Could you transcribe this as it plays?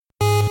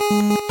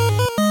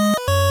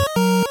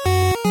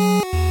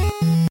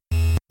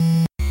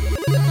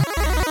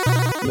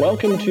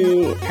Welcome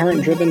to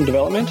Parent Driven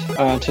Development.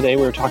 Today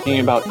we're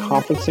talking about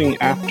conferencing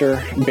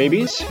after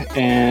babies,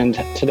 and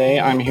today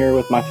I'm here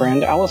with my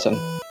friend Allison.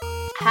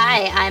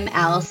 Hi, I'm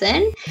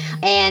Allison,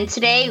 and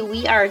today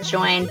we are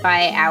joined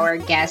by our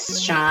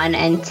guests Sean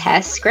and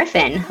Tess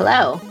Griffin.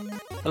 Hello.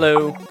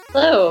 Hello.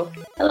 Hello.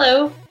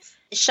 Hello.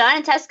 Sean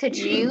and Tess, could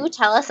you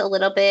tell us a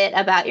little bit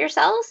about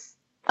yourselves?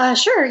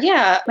 Sure,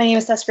 yeah. My name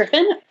is Tess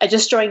Griffin. I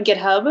just joined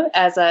GitHub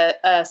as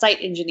a site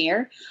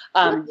engineer,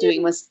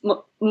 doing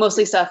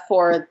mostly stuff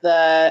for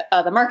the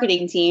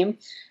marketing team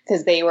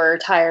because they were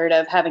tired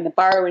of having to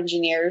borrow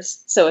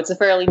engineers. So it's a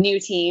fairly new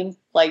team,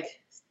 like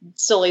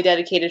solely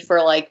dedicated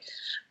for like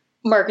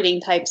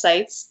marketing type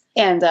sites.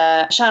 And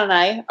Sean and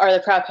I are the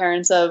proud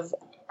parents of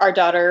our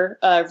daughter,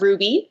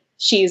 Ruby.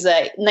 She's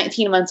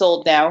 19 months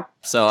old now.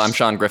 So I'm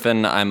Sean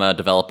Griffin. I'm a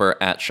developer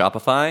at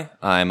Shopify.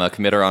 I'm a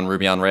committer on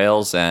Ruby on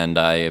Rails, and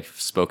I've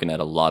spoken at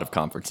a lot of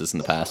conferences in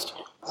the past.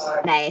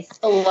 Nice.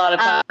 A lot of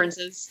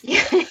conferences.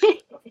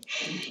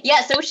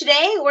 Yeah, so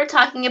today we're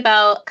talking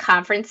about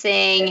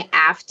conferencing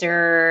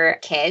after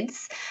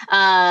kids.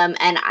 And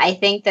I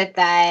think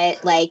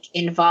that like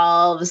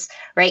involves,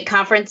 right,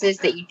 conferences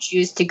that you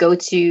choose to go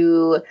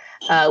to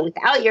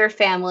without your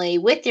family,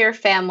 with your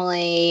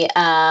family,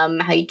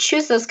 how you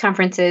choose those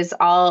conferences,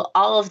 all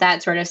of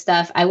that sort of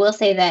stuff. I will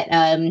say that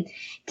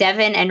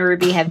Devin and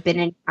Ruby have been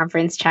in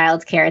conference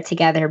childcare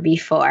together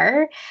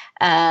before.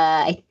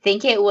 I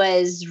think it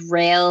was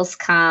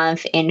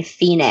RailsConf in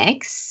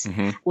Phoenix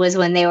was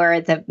when they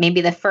were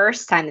maybe the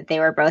first time that they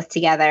were both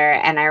together.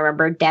 And I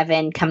remember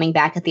Devin coming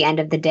back at the end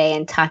of the day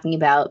and talking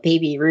about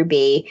baby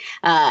Ruby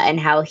and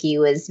how he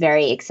was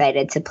very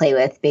excited to play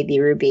with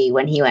baby Ruby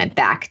when he went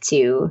back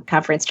to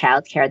conference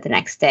childcare the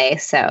next day.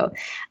 So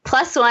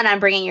 +1 on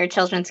bringing your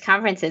children to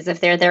conferences.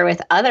 If they're there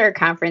with other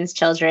conference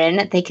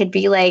children, they could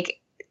be like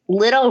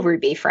little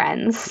Ruby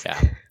friends. Yeah.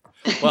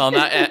 Well,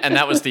 and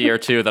that was the year,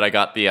 too, that I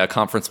got the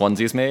conference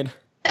onesies made.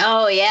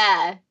 Oh,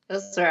 yeah.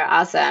 Those were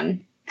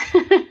awesome.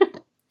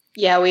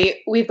 Yeah,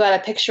 we've got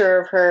a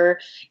picture of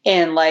her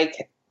in,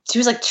 like, she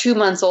was, like, 2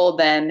 months old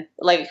then,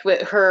 like,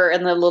 with her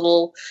in the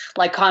little,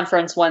 like,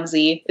 conference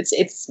onesie.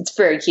 It's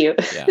very cute.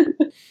 Yeah.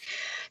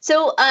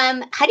 So,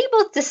 how do you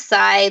both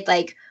decide,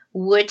 like,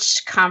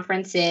 which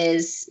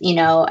conferences,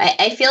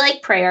 I feel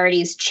like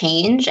priorities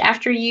change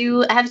after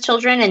you have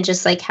children and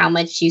just like how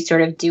much you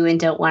sort of do and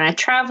don't want to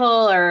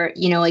travel or,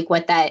 like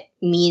what that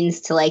means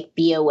to like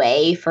be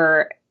away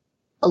for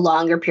a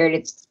longer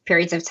periods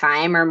of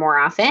time or more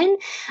often.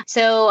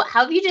 So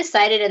how have you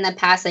decided in the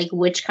past, like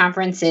which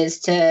conferences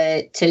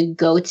to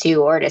go to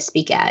or to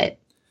speak at?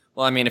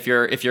 Well, I mean, if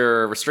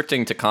you're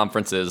restricting to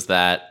conferences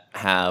that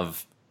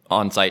have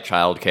on-site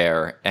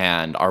childcare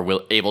and are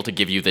able to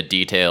give you the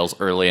details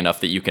early enough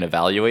that you can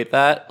evaluate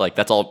that, like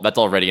that's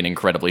already an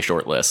incredibly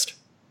short list.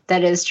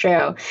 That is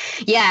true.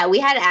 Yeah, we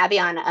had Abby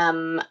on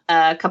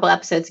a couple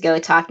episodes ago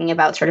talking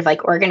about sort of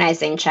like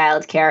organizing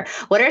childcare.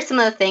 What are some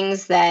of the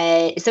things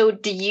so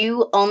do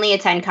you only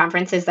attend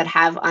conferences that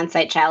have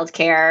on-site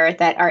childcare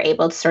that are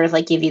able to sort of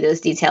like give you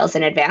those details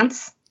in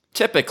advance?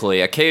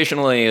 Typically,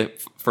 occasionally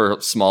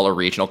for smaller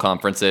regional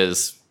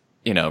conferences,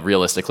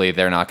 realistically,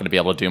 they're not going to be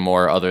able to do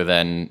more other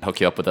than hook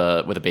you up with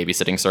a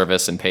babysitting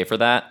service and pay for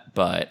that.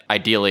 But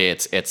ideally,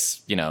 it's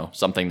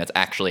something that's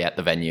actually at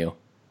the venue.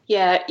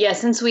 Yeah.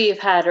 Since we've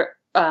had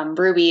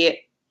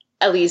Ruby,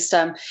 at least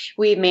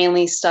we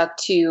mainly stuck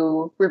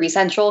to Ruby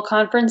Central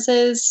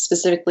conferences,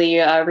 specifically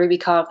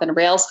RubyConf and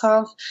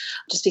RailsConf,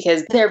 just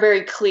because they're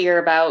very clear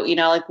about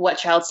like what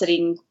child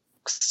sitting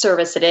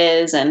service it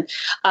is, and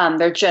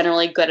they're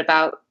generally good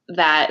about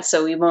that.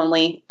 So we've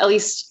only, at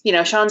least,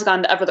 Sean's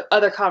gone to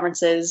other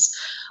conferences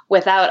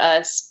without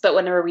us, but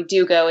whenever we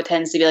do go, it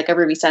tends to be like a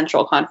Ruby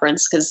Central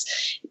conference because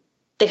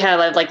they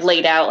kind of like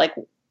laid out like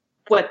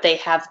what they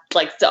have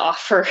like to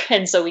offer,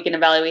 and so we can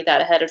evaluate that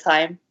ahead of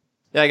time.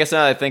 Yeah, I guess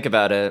now that I think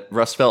about it,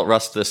 Rust Felt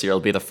Rust this year will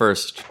be the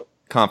first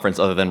conference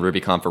other than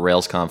RubyConf or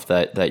RailsConf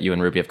that you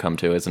and Ruby have come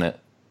to, isn't it?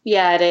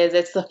 Yeah, it is.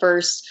 It's the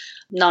first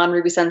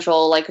non-Ruby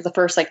Central, like the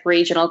first like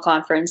regional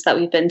conference that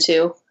we've been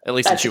to. At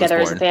least since she was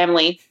together born. As a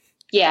family.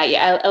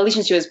 Yeah. At least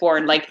when she was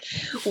born, like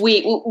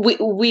we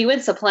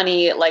went to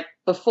plenty like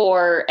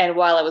before and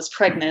while I was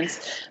pregnant,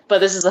 but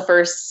this is the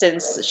first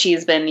since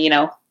she's been,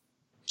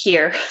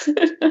 here.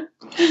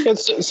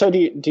 So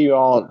do you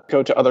all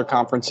go to other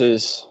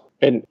conferences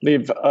and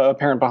leave a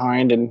parent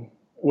behind and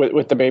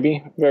with the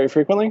baby very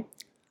frequently?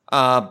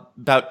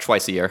 About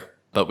twice a year,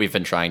 but we've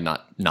been trying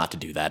not to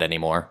do that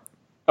anymore.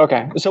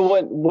 Okay. So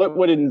what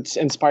would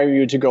inspire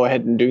you to go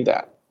ahead and do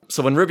that?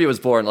 So when Ruby was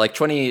born, like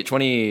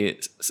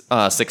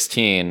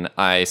 2016,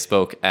 I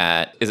spoke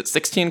at, is it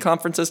 16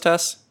 conferences,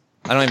 Tess?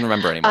 I don't even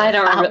remember anymore. I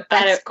don't remember.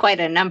 That's quite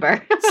a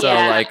number. So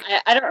I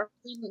don't remember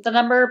the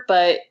number,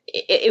 but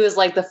it was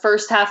like the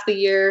first half of the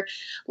year,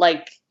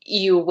 like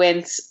you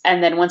went,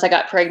 and then once I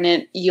got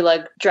pregnant, you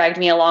like dragged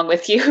me along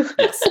with you.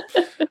 Yes.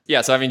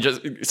 Yeah. So I mean,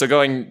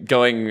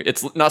 going.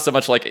 It's not so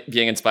much like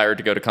being inspired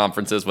to go to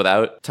conferences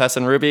without Tess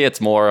and Ruby.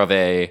 It's more of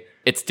a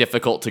it's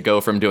difficult to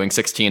go from doing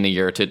 16 a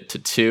year to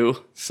 2.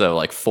 So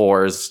like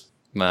 4's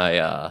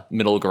my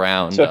middle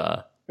ground.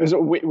 So it was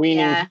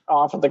weaning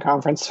off at the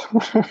conference.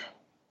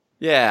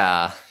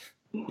 Yeah.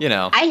 You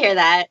know. I hear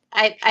that.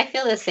 I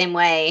feel the same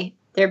way.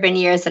 There have been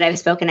years that I've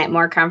spoken at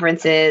more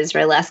conferences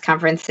or less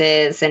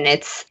conferences, and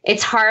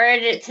it's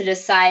hard to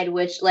decide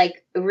which,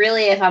 like,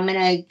 really if I'm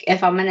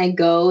gonna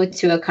go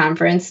to a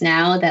conference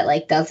now that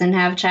like doesn't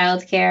have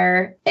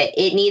childcare,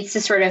 it needs to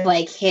sort of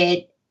like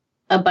hit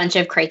a bunch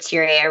of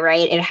criteria,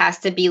 right? It has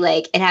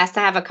to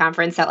have a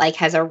conference that like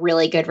has a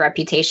really good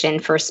reputation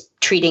for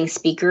treating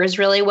speakers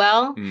really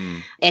well.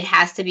 It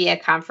has to be a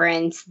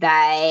conference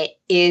that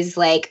is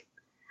like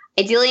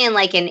ideally in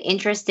like an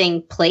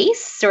interesting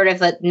place, sort of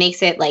that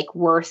makes it like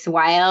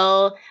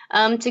worthwhile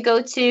to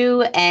go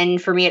to.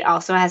 And for me, it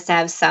also has to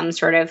have some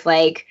sort of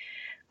like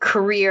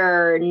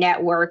career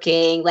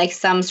networking, like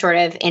some sort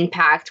of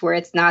impact where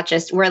it's not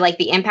just where like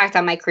the impact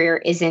on my career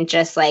isn't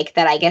just like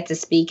that I get to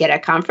speak at a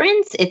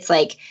conference. It's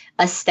like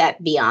a step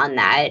beyond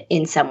that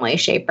in some way,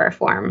 shape, or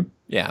form.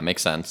 Yeah,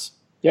 makes sense.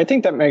 Yeah, I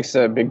think that makes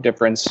a big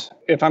difference.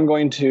 If I'm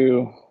going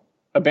to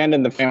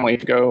abandon the family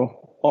to go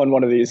on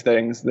one of these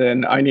things,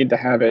 then I need to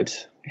have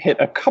it hit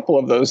a couple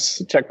of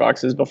those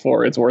checkboxes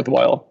before it's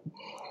worthwhile.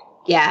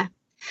 Yeah.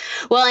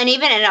 Well, and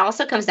even it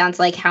also comes down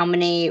to like how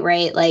many,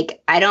 right?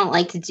 Like I don't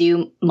like to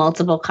do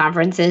multiple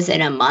conferences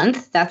in a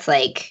month. That's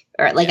like,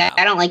 or like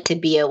I don't like to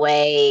be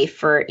away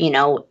for,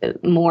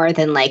 more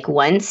than like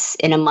once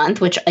in a month,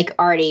 which like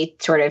already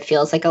sort of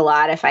feels like a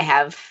lot if I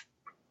have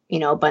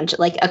a bunch of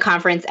like a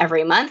conference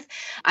every month.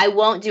 I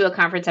won't do a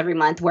conference every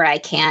month where I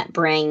can't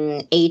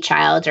bring a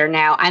child, or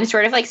now I'm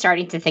sort of like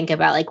starting to think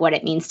about like what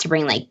it means to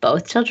bring like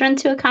both children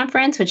to a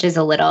conference, which is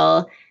a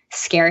little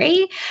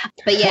scary.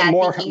 But yeah,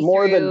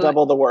 more than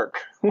double the work.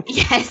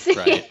 Yes.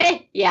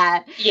 Right.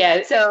 Yeah.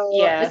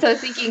 So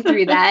thinking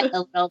through that a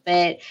little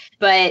bit,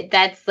 but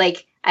that's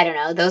like, I don't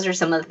know, those are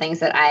some of the things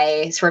that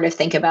I sort of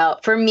think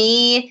about. For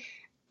me,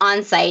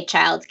 on-site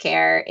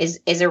childcare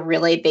is a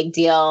really big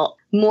deal.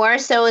 More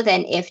so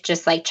than if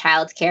just like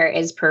childcare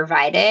is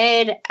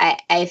provided.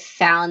 I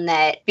found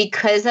that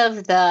because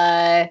of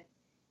the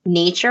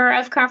nature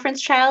of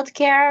conference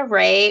childcare,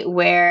 right,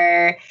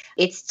 where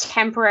it's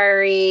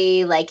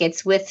temporary, like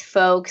it's with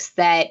folks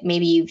that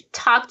maybe you've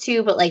talked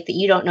to, but like that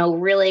you don't know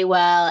really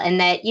well, and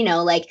that,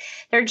 like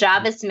their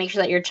job is to make sure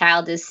that your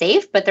child is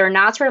safe, but they're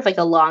not sort of like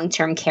a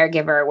long-term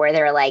caregiver where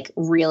they're like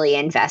really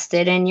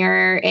invested in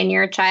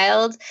your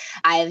child.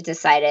 I've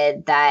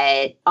decided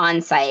that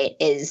on-site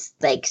is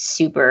like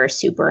super,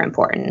 super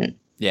important.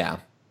 Yeah.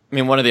 I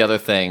mean, one of the other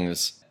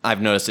things I've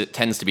noticed, it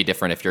tends to be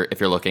different if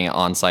you're looking at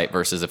on-site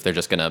versus if they're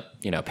just gonna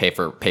pay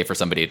for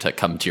somebody to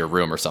come to your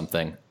room or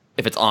something.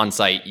 If it's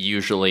on-site,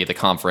 usually the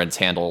conference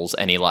handles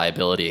any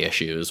liability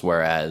issues,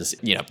 whereas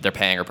they're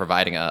paying or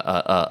providing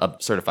a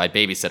certified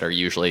babysitter.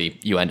 Usually,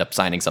 you end up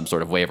signing some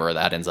sort of waiver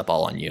that ends up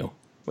all on you.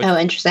 Which,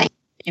 Interesting. I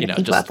didn't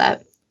think about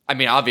that. I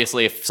mean,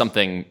 obviously, if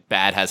something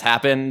bad has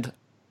happened,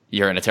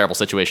 you're in a terrible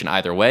situation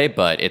either way,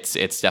 but it's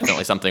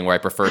definitely something where I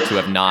prefer to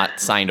have not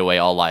signed away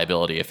all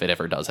liability if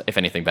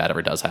anything bad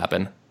ever does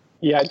happen.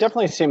 Yeah, it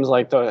definitely seems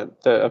like the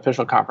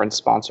official conference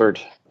sponsored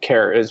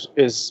care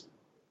is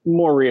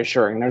more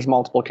reassuring. There's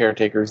multiple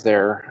caretakers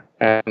there,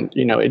 and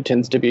it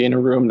tends to be in a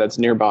room that's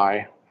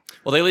nearby.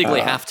 Well, they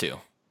legally have to.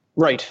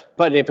 Right,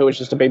 but if it was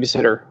just a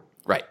babysitter,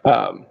 right,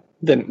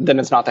 then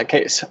it's not that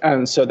case,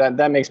 and so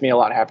that makes me a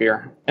lot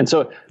happier. And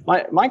so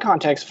my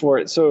context for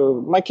it.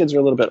 So my kids are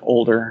a little bit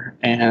older,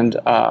 and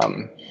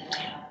I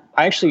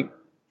actually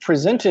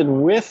presented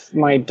with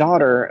my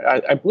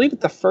daughter. I believe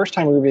the first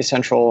time Ruby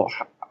Central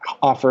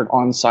offered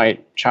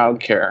on-site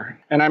childcare,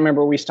 and I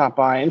remember we stopped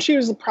by, and she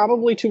was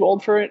probably too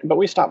old for it, but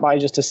we stopped by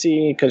just to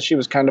see because she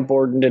was kind of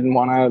bored and didn't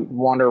want to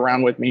wander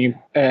around with me.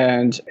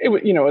 And it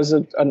was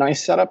a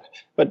nice setup.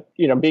 But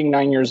being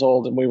 9 years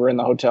old and we were in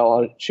the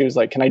hotel, she was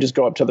like, "Can I just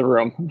go up to the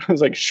room?" I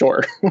was like,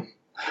 "Sure."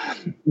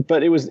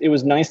 But it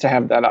was nice to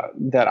have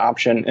that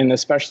option, and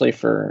especially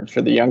for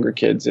the younger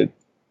kids, it's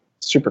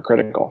super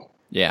critical.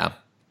 Yeah.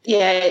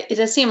 Yeah, it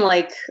does seem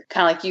like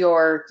kind of like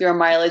your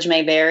mileage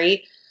may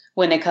vary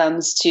when it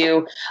comes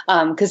to,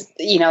 because,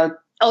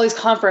 all these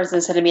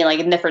conferences tend to be like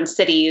in different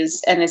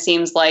cities. And it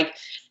seems like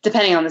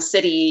depending on the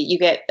city, you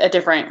get a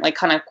different like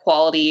kind of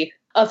quality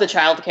of the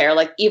childcare.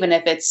 Like even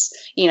if it's,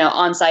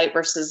 on site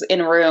versus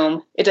in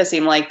room, it does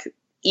seem like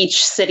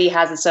each city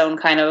has its own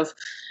kind of,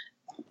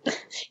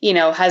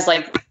 has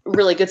like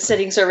really good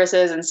sitting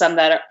services and some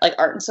that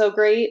aren't so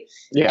great.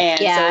 Yeah.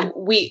 And so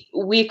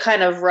we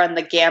kind of run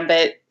the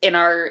gambit in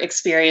our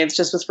experience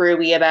just with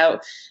Ruby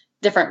about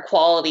different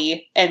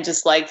quality, and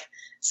just like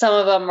some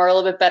of them are a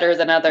little bit better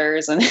than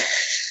others. And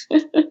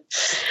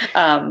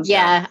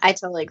I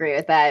totally agree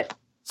with that.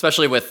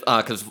 Especially with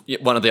because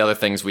one of the other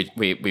things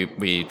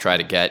we try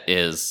to get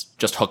is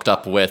just hooked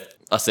up with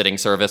a sitting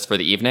service for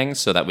the evenings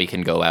so that we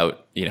can go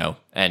out,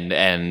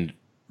 and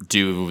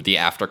do the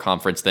after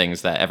conference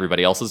things that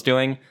everybody else is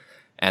doing.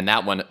 And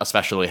that one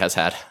especially has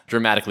had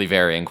dramatically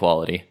varying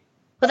quality.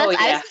 Well, Oh,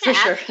 yeah, for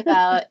sure.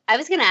 I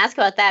was going to ask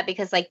about that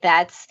because like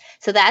that's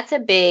a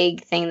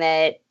big thing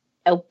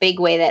a big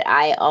way that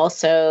I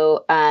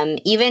also,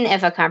 even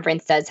if a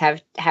conference does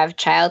have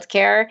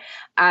childcare,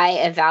 I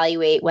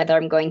evaluate whether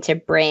I'm going to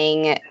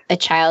bring a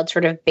child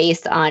sort of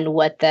based on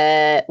what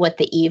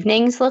the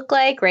evenings look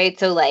like, right?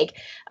 So like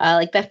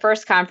the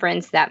first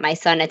conference that my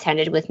son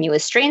attended with me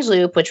was Strange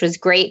Loop, which was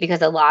great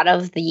because a lot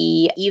of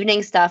the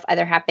evening stuff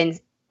either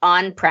happens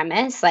on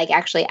premise, like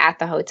actually at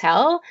the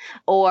hotel,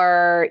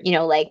 or,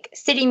 like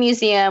City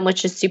Museum,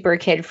 which is super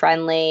kid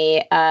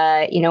friendly,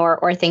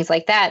 or things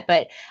like that.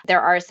 But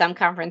there are some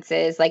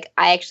conferences, like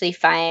I actually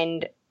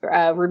find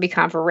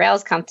RubyConf or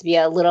RailsConf to be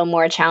a little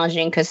more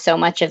challenging because so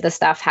much of the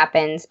stuff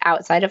happens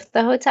outside of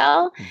the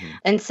hotel. Mm-hmm.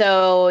 And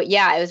so,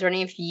 yeah, I was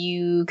wondering if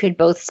you could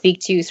both speak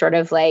to sort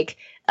of like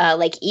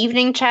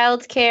evening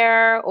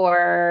childcare,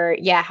 or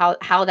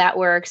how that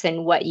works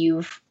and what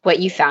you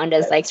found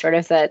as like sort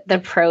of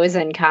the pros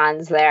and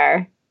cons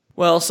there.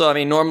 Well, so I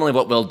mean, normally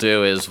what we'll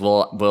do is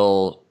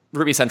we'll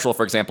Ruby Central,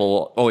 for example,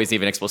 will always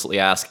even explicitly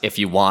ask if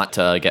you want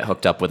to get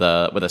hooked up with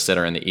a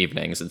sitter in the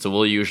evenings. And so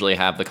we'll usually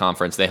have the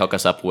conference, they hook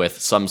us up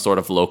with some sort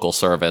of local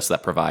service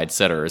that provides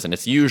sitters. And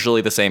it's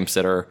usually the same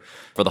sitter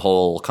for the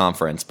whole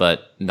conference,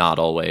 but not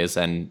always.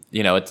 And,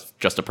 it's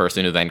just a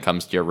person who then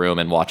comes to your room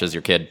and watches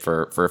your kid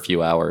for a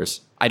few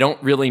hours. I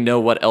don't really know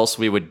what else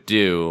we would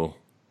do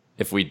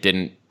if we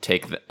didn't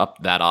take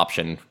up that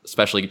option,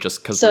 especially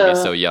just because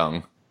Ruby's so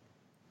young.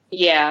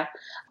 Yeah.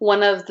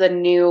 One of the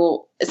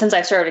new, since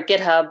I started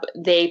GitHub,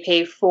 they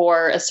pay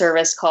for a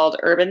service called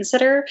Urban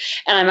Sitter.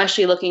 And I'm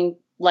actually looking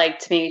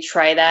to maybe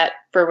try that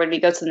for when we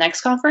go to the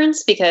next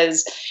conference,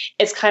 because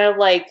it's kind of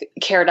like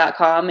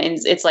care.com, and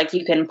it's like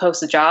you can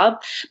post a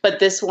job, but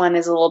this one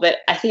is a little bit,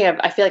 I feel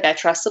like I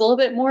trust it a little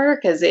bit more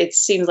because it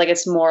seems like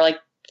it's more like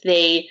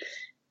they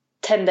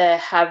tend to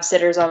have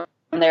sitters on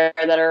there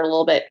that are a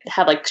little bit,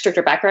 have like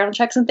stricter background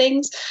checks and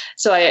things.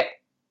 So I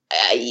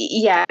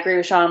agree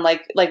with Sean.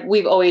 Like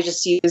we've always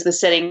just used the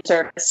sitting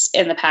service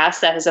in the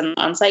past that has an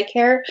on-site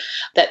care,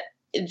 that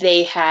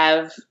they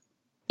have,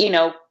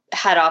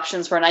 had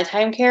options for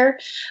nighttime care.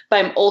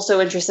 But I'm also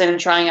interested in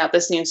trying out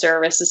this new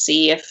service to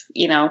see if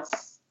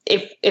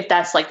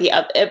that's like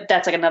if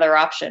that's like another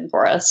option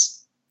for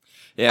us.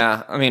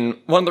 Yeah, I mean,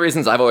 one of the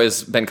reasons I've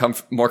always been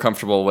more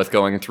comfortable with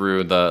going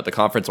through the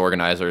conference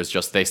organizer is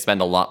just they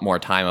spend a lot more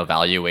time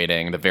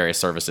evaluating the various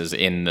services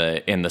in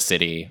the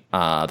city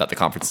that the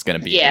conference is going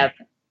to be in.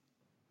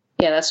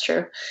 Yeah, that's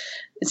true.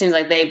 It seems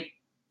like they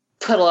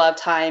put a lot of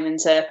time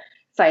into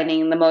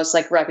finding the most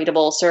like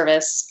reputable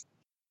service.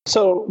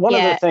 So one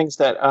of the things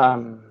that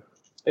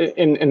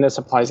and this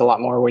applies a lot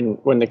more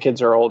when the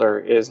kids are older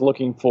is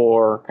looking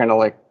for kind of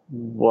like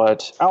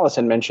what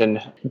Allison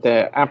mentioned,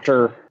 the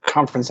after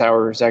conference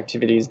hours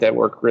activities that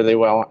work really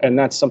well. And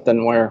that's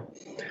something where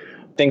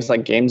things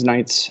like games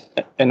nights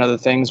and other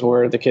things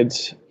where the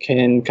kids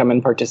can come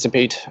and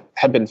participate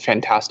have been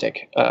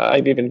fantastic.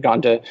 I've even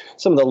gone to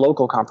some of the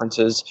local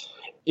conferences,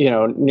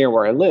 near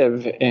where I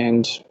live,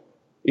 and,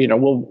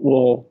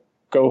 we'll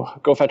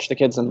go fetch the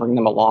kids and bring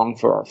them along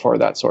for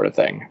that sort of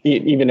thing,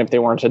 even if they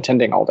weren't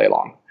attending all day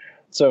long.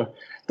 So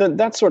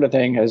that sort of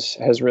thing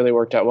has really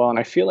worked out well, and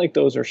I feel like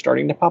those are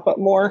starting to pop up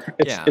more.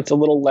 It's a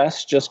little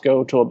less just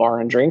go to a bar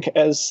and drink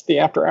as the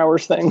after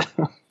hours thing.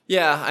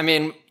 Yeah, I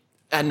mean,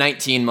 at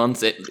 19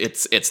 months,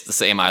 it's the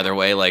same either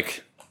way.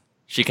 Like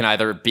she'll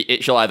either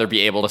be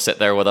able to sit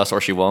there with us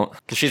or she won't,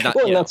 because she's not.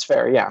 Well, that's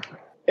fair. Yeah,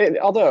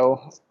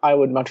 although I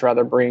would much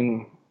rather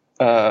bring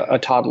a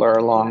toddler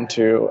along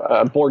to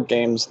board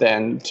games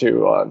than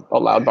to a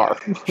loud bar.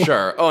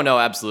 Sure. Oh no,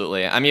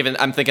 absolutely.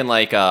 I'm thinking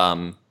like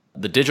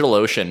the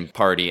DigitalOcean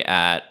party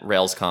at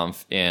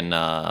RailsConf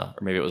or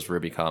maybe it was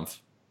RubyConf.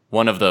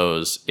 One of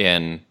those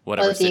in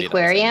whatever city. The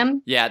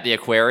aquarium? Yeah, the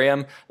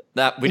aquarium.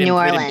 That we New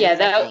Orleans.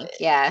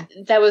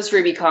 That was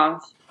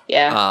RubyConf.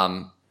 Yeah.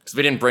 Because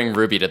we didn't bring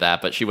Ruby to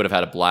that, but she would have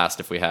had a blast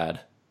if we had.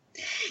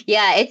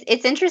 Yeah,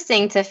 it's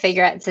interesting to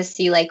figure out, to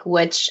see like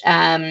which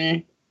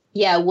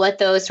what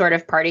those sort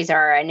of parties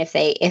are, and if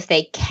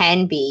they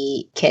can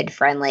be kid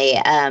friendly.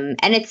 And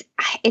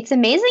it's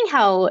amazing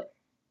how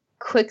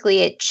quickly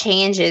it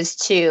changes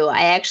too.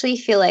 I actually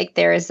feel like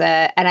there's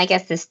and I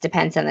guess this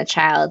depends on the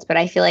child, but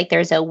I feel like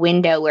there's a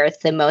window where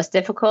it's the most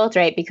difficult,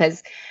 right?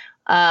 Because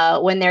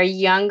when they're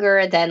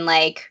younger than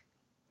like,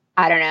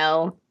 I don't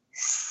know,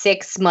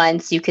 6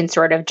 months, you can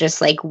sort of just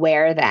like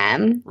wear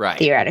them, right,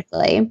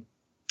 theoretically.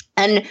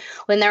 And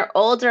when they're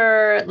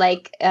older,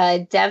 like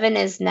Devin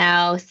is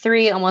now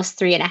 3, almost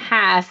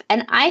 3.5,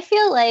 and I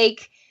feel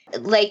like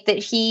that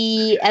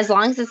he, as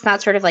long as it's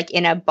not sort of like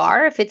in a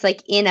bar, if it's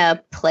like in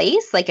a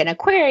place like an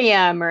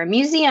aquarium or a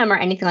museum or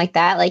anything like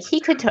that, like he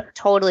could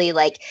totally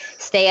like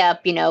stay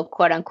up,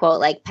 quote unquote,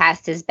 like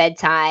past his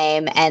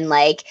bedtime and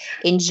like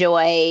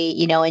enjoy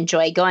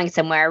going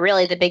somewhere.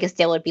 Really, the biggest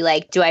deal would be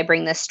like, do I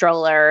bring the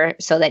stroller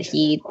so that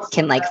he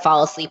can like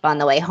fall asleep on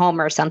the way home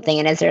or something?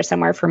 And is there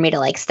somewhere for me to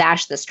like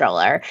stash the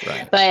stroller?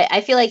 Right. But I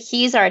feel like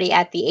he's already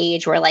at the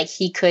age where like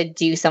he could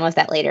do some of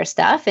that later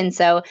stuff. And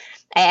so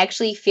I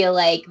actually feel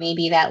like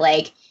maybe that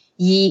like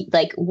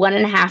like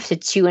 1.5 to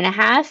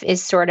 2.5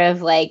 is sort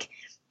of like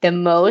the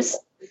most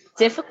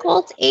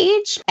difficult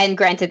age. And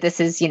granted, this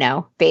is,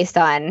 based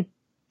on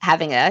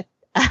having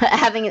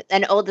having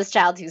an oldest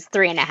child who's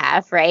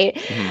 3.5, right?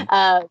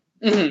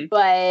 Mm-hmm.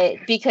 But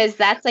because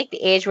that's like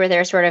the age where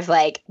they're sort of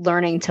like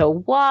learning to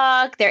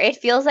walk, it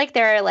feels like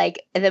they're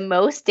like the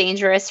most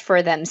dangerous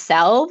for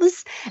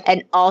themselves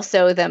and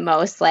also the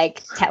most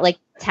like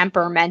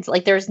temperamental.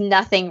 Like there's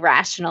nothing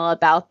rational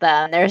about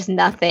them. There's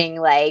nothing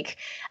like,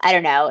 I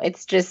don't know.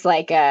 It's just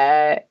like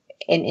an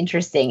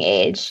interesting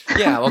age.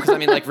 Yeah, well, because I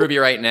mean, like Ruby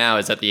right now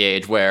is at the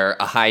age where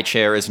a high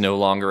chair is no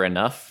longer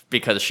enough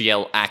because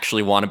she'll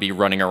actually want to be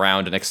running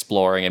around and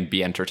exploring and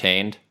be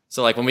entertained.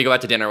 So like when we go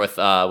out to dinner with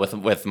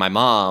my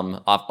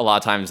mom, a lot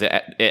of times it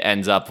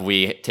ends up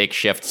we take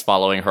shifts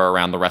following her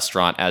around the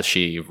restaurant as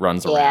she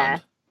runs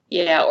around.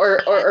 Yeah,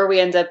 or we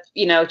end up,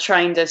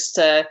 trying just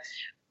to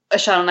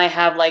Sean and I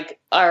have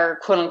like our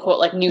quote unquote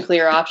like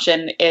nuclear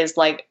option is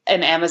like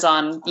an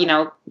Amazon,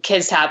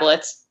 kids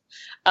tablets.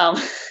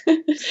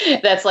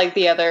 That's like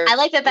the other. I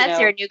like that. That's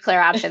your nuclear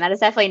option. That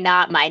is definitely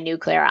not my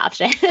nuclear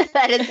option.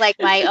 That is like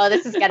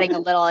this is getting a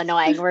little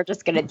annoying. We're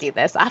just gonna do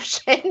this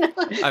option.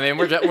 I mean,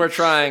 we're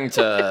trying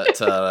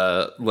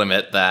to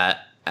limit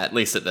that, at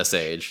least at this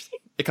age.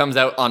 It comes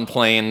out on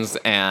planes,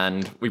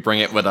 and we bring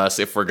it with us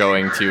if we're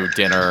going to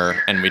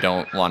dinner, and we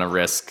don't want to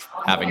risk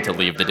having to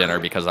leave the dinner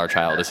because our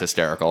child is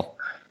hysterical.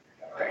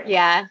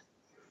 Yeah.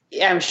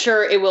 I'm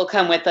sure it will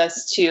come with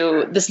us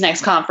to this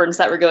next conference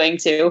that we're going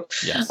to.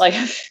 Yes. Like,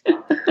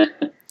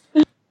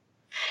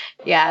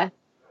 yeah.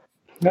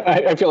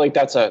 I feel like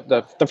that's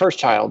the first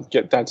child.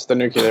 That's the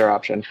nuclear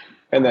option,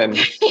 and then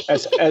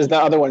as the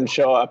other ones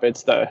show up,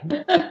 it's the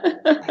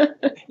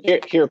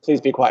here.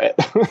 Please be quiet.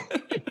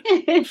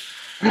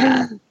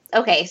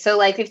 Okay, so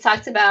like we've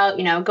talked about,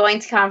 going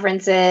to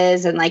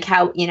conferences and like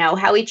how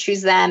we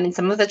choose them and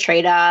some of the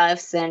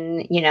trade-offs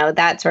and,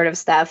 that sort of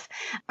stuff.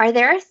 Are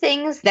there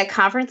things that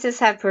conferences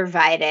have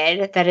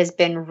provided that has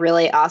been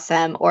really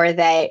awesome or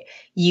that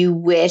you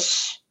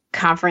wish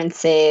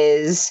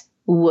conferences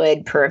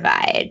would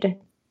provide?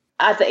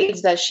 At the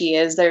age that she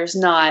is, there's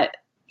not,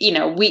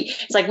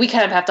 it's like we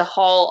kind of have to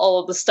haul all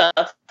of the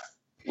stuff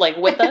like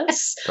with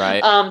us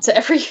right.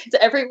 to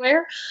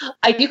everywhere.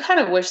 I do kind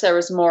of wish there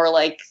was more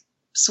like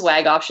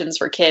swag options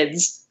for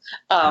kids.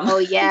 Oh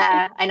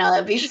yeah, I know,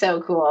 that'd be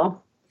so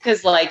cool.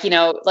 Because like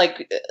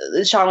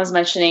Sean was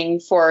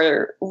mentioning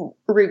for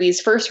Ruby's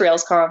first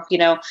RailsConf,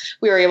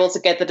 we were able to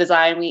get the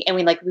design. We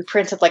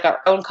printed like our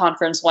own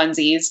conference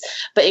onesies,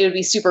 but it would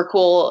be super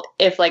cool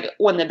if like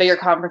when the bigger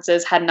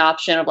conferences had an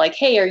option of like,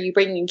 hey, are you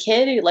bringing a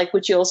kid? Like,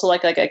 would you also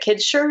like a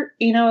kid's shirt,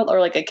 or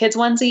like a kid's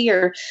onesie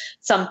or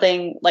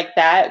something like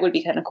that would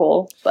be kind of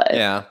cool. But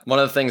yeah, one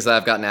of the things that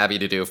I've gotten Abby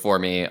to do for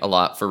me a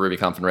lot for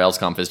RubyConf and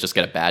RailsConf is just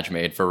get a badge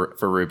made for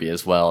Ruby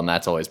as well, and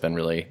that's always been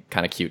really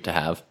kind of cute to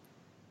have.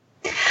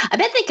 I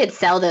bet they could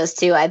sell those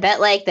too. I bet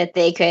like that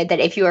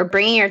if you were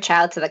bringing your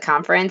child to the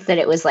conference that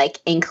it was like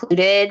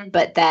included,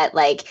 but that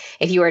like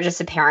if you were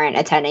just a parent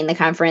attending the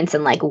conference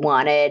and like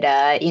wanted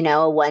a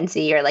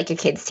onesie or like a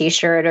kid's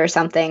t-shirt or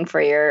something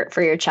for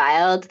your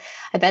child,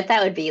 I bet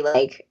that would be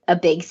like a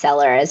big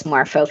seller as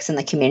more folks in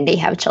the community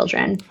have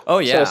children. Oh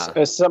yeah. So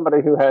as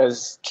somebody who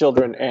has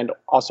children and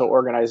also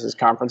organizes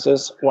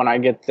conferences, when I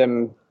get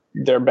them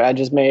their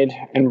badges made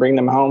and bring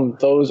them home,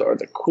 those are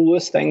the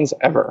coolest things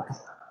ever.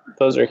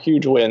 Those are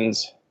huge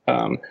wins.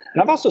 And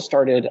I've also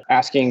started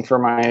asking for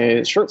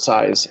my shirt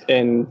size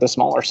in the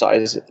smaller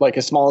size, like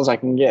as small as I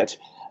can get,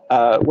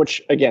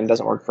 which, again,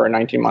 doesn't work for a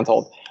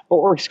 19-month-old, but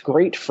works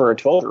great for a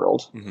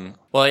 12-year-old. Mm-hmm.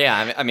 Well,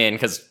 yeah, I mean,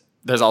 because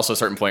there's also a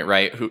certain point,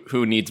 right?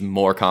 Who needs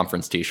more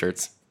conference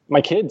T-shirts? My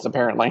kids,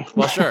 apparently.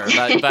 Well, sure.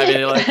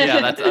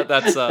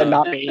 That's and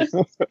not me.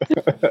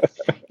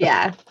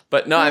 Yeah.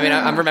 But no, I mean,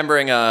 I'm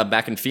remembering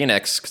back in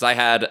Phoenix because I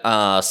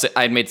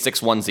had made 6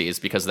 onesies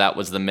because that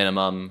was the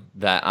minimum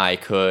that I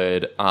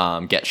could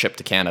get shipped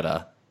to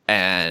Canada,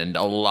 and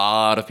a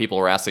lot of people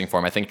were asking for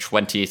them. I think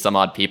 20 some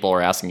odd people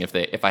were asking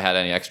if I had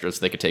any extras,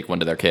 so they could take one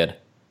to their kid.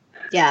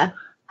 Yeah.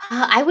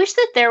 I wish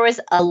that there was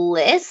a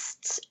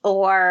list,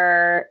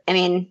 or I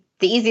mean,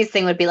 the easiest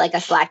thing would be like a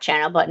Slack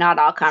channel, but not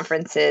all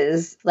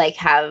conferences like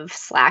have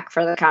Slack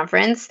for the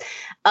conference,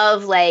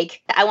 of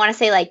like, I want to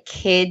say like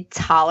kid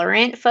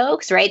tolerant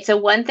folks, right? So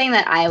one thing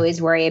that I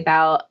always worry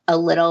about a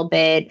little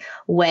bit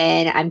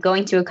when I'm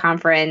going to a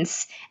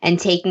conference and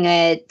taking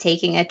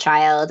a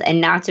child and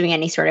not doing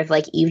any sort of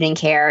like evening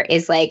care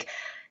is like,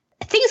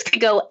 things could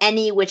go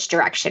any which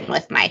direction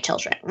with my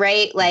children,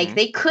 right? Like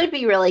they could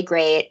be really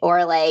great,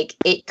 or like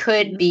it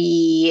could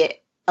be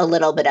a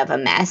little bit of a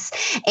mess.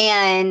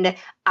 And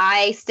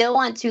I still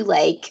want to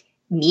like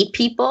meet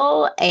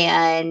people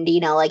and,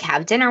 like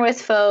have dinner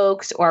with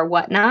folks or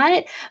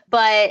whatnot.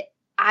 But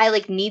I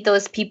like need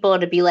those people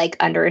to be like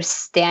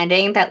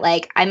understanding that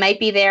like I might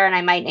be there and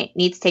I might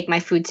need to take my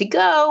food to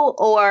go,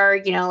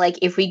 or, you know, like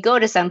if we go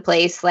to some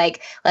place,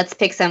 like let's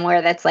pick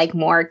somewhere that's like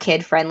more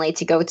kid friendly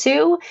to go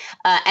to.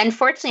 And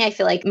fortunately, I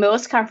feel like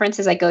most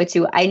conferences I go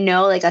to, I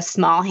know like a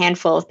small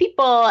handful of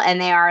people and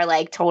they are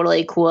like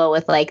totally cool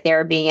with like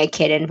there being a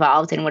kid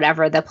involved in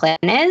whatever the plan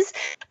is.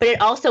 But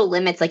it also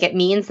limits, like it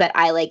means that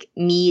I like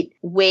meet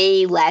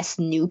way less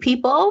new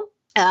people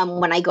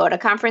when I go to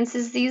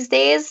conferences these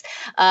days,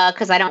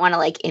 because I don't want to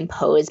like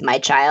impose my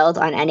child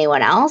on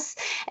anyone else.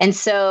 And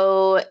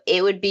so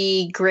it would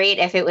be great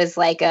if it was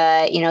like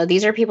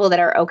these are people that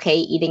are okay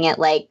eating at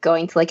like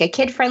going to like a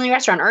kid friendly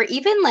restaurant, or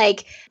even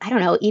like, I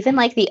don't know, even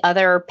like the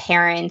other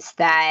parents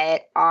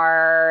that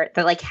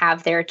like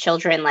have their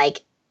children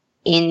like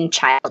in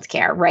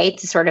childcare, right?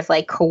 To sort of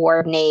like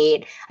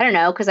coordinate, I don't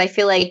know, because I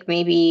feel like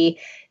maybe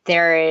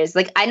there is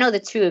like, I know the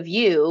two of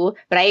you,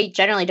 but I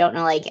generally don't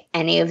know like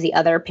any of the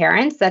other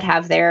parents that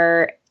have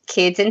their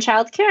kids in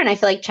childcare. And I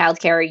feel like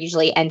childcare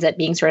usually ends up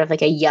being sort of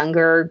like a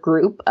younger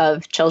group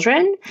of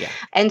children. Yeah.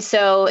 And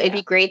so it'd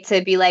be great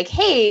to be like,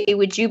 hey,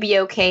 would you be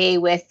okay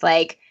with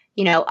like,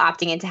 you know,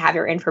 opting in to have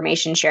your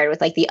information shared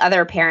with like the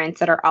other parents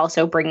that are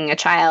also bringing a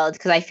child?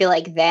 Because I feel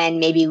like then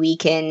maybe we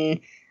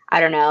can, I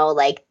don't know,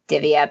 like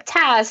divvy up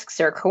tasks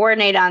or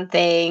coordinate on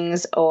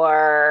things,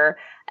 or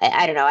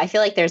I don't know. I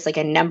feel like there's like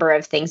a number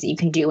of things that you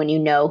can do when you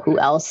know who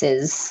else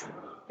is.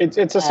 It's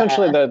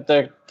essentially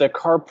the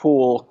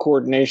carpool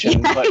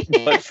coordination,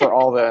 but for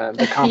all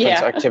the conference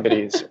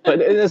activities.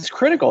 But it's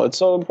critical. It's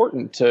so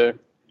important to,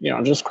 you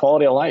know, just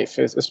quality of life,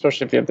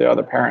 especially if you have the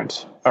other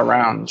parent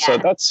around. Yeah. So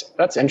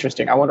that's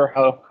interesting. I wonder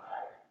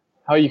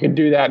how you can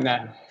do that in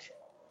a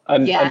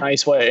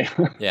nice way.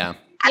 Yeah.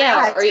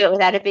 Yeah, or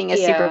without it being a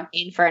super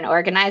pain for an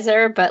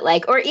organizer, but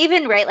like, or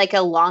even right, like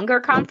a longer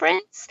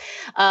conference,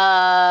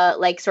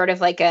 like sort of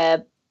like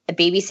a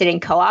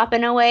babysitting co-op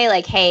in a way.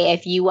 Like, hey,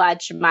 if you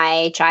watch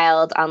my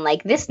child on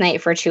like this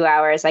night for 2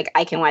 hours, like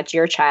I can watch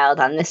your child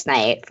on this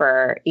night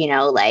for, you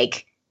know,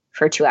 like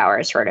for 2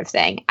 hours, sort of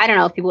thing. I don't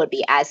know if people would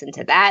be as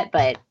into that,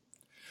 but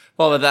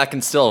well, that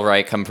can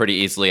still come pretty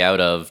easily out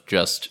of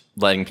just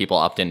letting people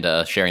opt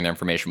into sharing their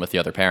information with the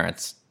other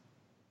parents.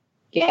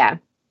 Yeah.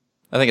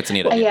 I think it's a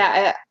neat idea.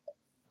 Yeah,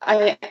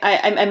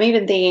 I'm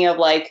even thinking of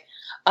like,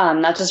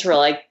 not just for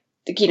like,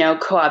 you know,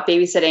 co-op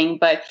babysitting,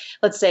 but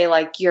let's say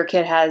like your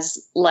kid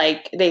has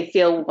like, they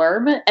feel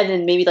warm and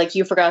then maybe like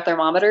you forgot a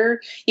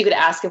thermometer. You could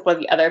ask if one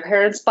of the other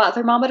parents bought a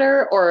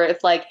thermometer, or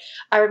if like,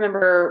 I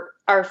remember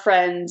our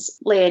friends,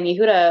 Leah and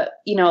Yehuda,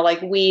 you know,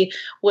 like we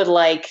would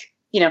like,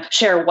 you know,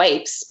 share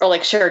wipes or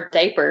like share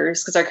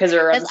diapers because our kids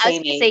are around the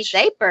same age. I was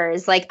say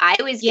diapers. Like I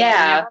always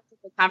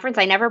conference,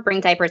 I never bring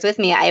diapers with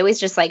me. I always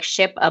just like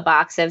ship a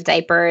box of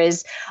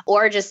diapers,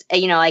 or just,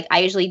 you know, like I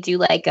usually do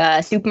like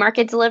a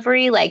supermarket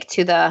delivery, like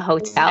to the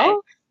hotel. Okay.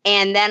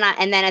 And then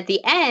at the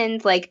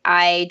end, like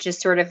I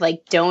just sort of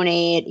like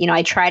donate, you know,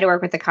 I try to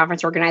work with the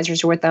conference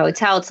organizers or with the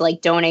hotel to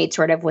like donate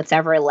sort of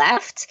whatever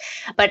left.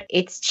 But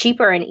it's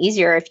cheaper and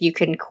easier if you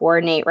can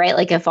coordinate, right?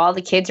 Like if all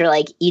the kids are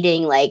like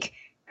eating like,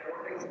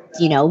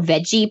 you know,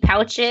 veggie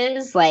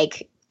pouches,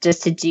 like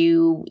just to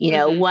do, you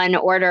know, one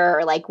order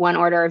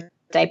of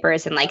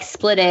diapers and like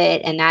split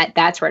it, and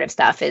that sort of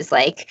stuff is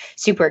like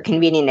super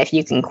convenient if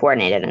you can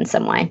coordinate it in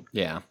some way.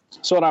 Yeah.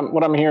 So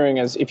what I'm hearing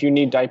is, if you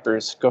need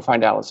diapers, go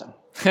find Allison.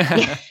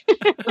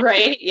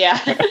 Right? Yeah.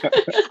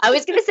 I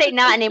was gonna say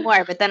not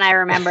anymore, but then I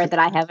remembered that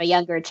I have a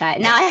younger child.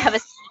 Now I have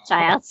a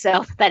child,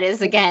 so that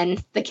is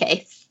again the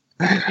case.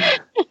 I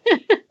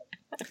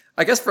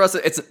guess for us,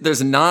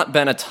 there's not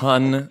been a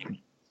ton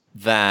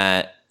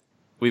that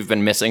we've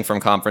been missing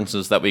from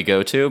conferences that we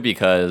go to,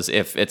 because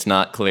if it's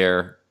not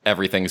clear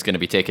everything's going to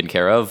be taken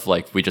care of,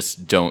 like we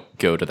just don't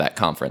go to that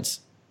conference.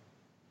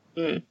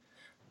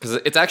 Because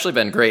it's actually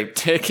been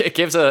great. It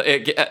gives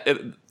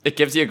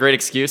you a great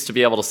excuse to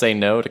be able to say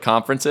no to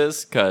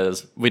conferences,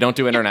 because we don't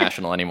do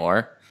international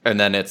anymore. And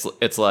then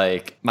it's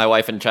like, my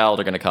wife and child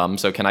are going to come,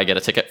 so can I get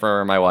a ticket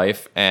for my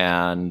wife?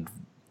 And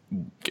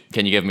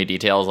can you give me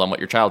details on what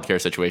your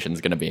childcare situation is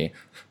going to be?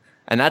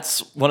 And that's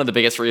one of the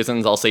biggest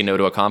reasons I'll say no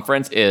to a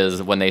conference,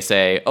 is when they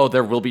say, oh,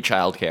 there will be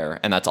childcare,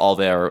 and that's all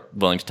they're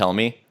willing to tell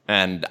me.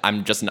 And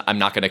I'm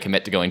not going to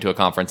commit to going to a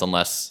conference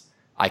unless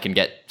I can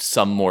get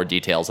some more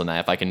details on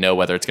that. If I can know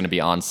whether it's going to be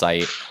on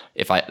site,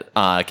 if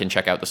I can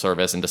check out the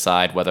service and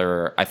decide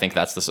whether I think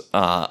that's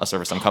a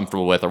service I'm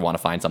comfortable with or want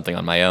to find something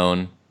on my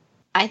own.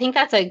 I think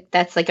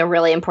that's like a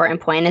really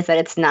important point, is that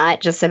it's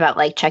not just about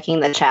like checking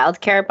the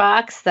childcare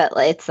box, that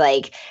it's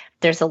like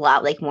there's a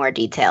lot like more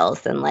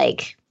details than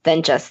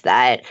just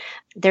that.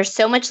 There's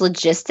so much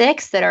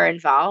logistics that are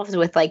involved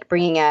with like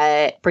bringing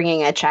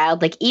a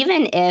child. Like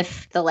even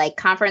if the like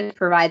conference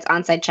provides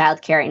on-site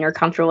childcare and you're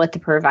comfortable with the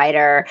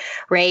provider,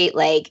 right?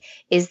 Like,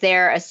 is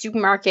there a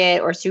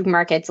supermarket or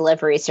supermarket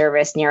delivery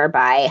service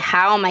nearby?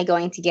 How am I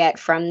going to get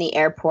from the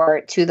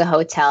airport to the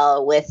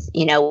hotel with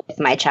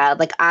my child?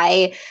 Like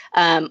I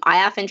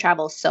often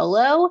travel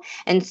solo,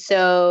 and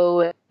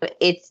so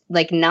it's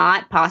like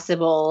not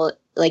possible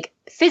like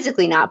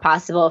physically not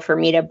possible for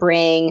me to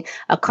bring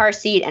a car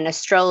seat and a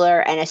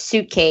stroller and a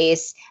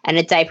suitcase and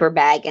a diaper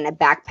bag and a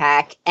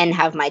backpack and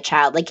have my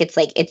child. Like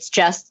it's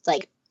just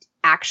like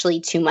actually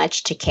too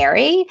much to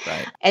carry.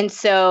 Right. And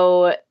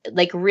so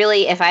like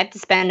really if I have to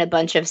spend a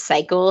bunch of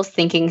cycles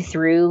thinking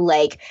through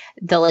like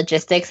the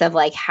logistics of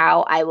like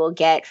how I will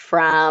get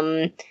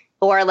from,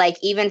 or like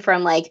even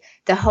from like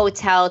the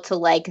hotel to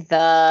like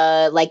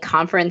the like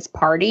conference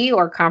party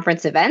or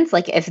conference events,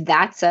 like if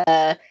that's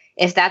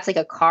like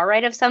a car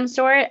ride of some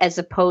sort as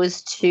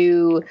opposed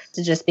to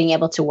just being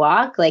able to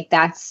walk, like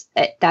that's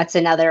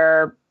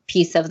another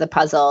piece of the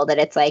puzzle that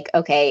it's like,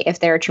 okay, if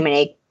there are too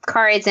many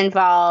car rides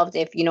involved,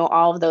 if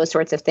all of those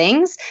sorts of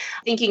things,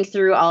 thinking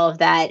through all of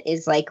that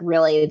is like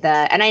really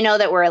and I know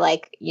that we're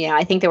like,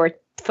 I think that we're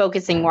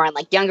focusing more on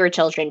like younger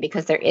children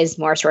because there is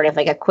more sort of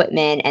like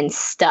equipment and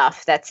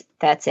stuff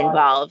that's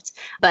involved,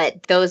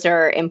 but those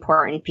are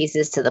important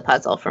pieces to the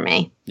puzzle for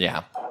me.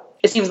 Yeah.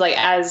 It seems like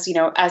as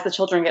the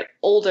children get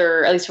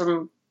older, at least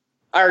from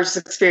our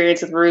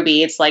experience with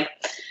Ruby, it's like,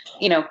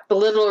 the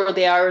littler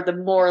they are, the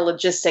more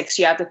logistics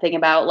you have to think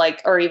about,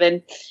 like, or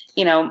even,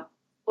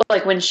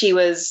 like when she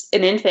was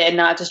an infant and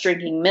not just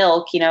drinking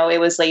milk, it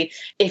was like,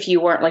 if you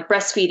weren't like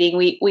breastfeeding,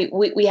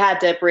 we had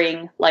to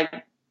bring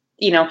like,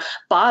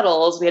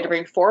 bottles, we had to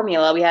bring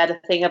formula. We had to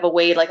think of a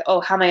way like,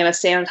 oh, how am I going to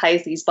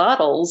sanitize these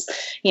bottles?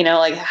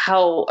 Like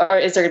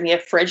is there going to be a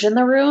fridge in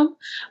the room?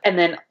 And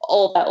then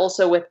all that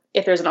also with,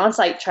 if there's an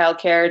on-site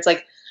childcare, it's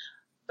like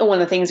one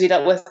of the things we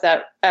dealt with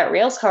at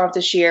RailsConf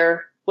this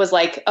year was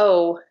like,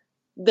 oh,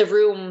 the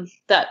room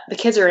that the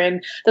kids are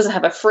in doesn't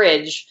have a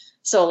fridge.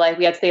 So like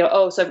we had to think,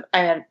 so I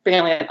had to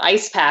bring like an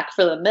ice pack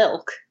for the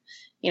milk.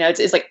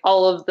 It's like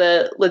all of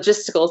the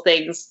logistical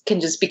things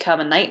can just become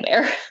a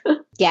nightmare.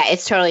 Yeah,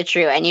 it's totally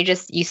true. And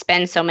you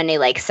spend so many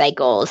like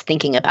cycles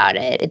thinking about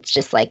it. It's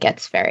just like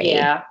gets very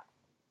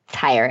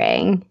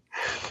tiring.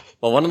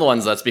 Well, one of the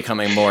ones that's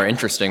becoming more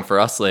interesting for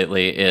us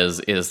lately is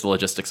the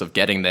logistics of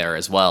getting there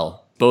as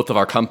well. Both of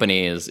our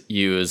companies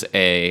use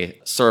a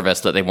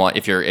service that they want,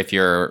 if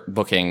you're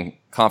booking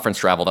conference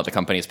travel that the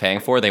company is paying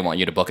for, they want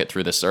you to book it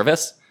through this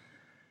service.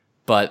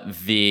 But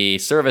the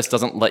service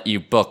doesn't let you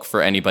book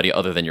for anybody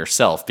other than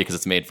yourself because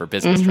it's made for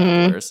business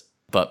travelers.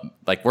 But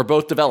like we're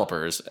both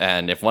developers,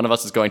 and if one of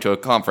us is going to a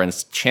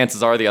conference,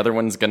 chances are the other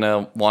one's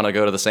gonna want to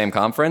go to the same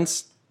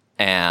conference,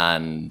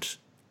 and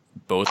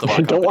both of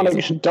our don't want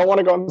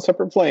to go on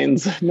separate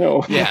planes.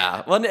 No.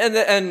 Yeah. Well,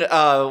 and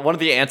one of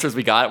the answers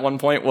we got at one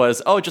point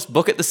was, "Oh, just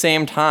book at the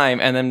same time,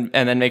 and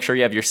then make sure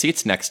you have your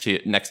seats next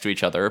to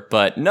each other."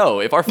 But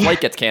no, if our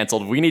flight gets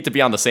canceled, we need to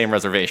be on the same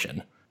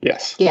reservation.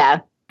 Yes.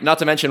 Yeah. Not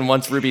to mention,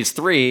 once Ruby's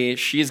 3,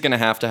 she's going to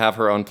have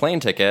her own plane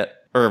ticket.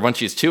 Or when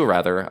she's 2,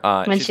 rather.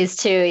 When she's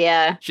 2,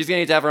 yeah. She's going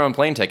to need to have her own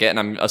plane ticket, and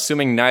I'm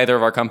assuming neither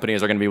of our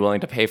companies are going to be willing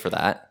to pay for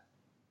that.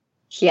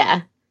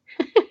 Yeah.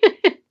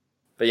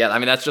 But yeah, I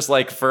mean, that's just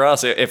like, for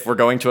us, if we're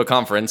going to a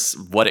conference,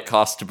 what it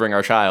costs to bring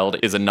our child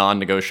is a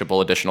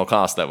non-negotiable additional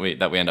cost that we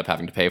end up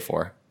having to pay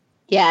for.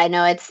 Yeah, I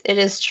know, it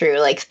is true,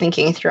 like,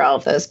 thinking through all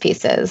of those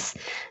pieces.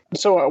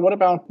 So what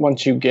about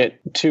once you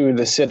get to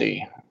the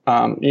city?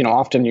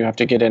 Often you have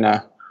to get in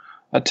a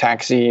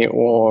taxi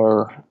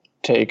or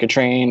take a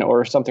train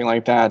or something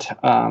like that.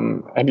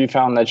 Have you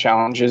found the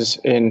challenges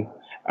in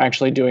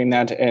actually doing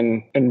that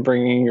and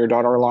bringing your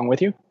daughter along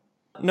with you?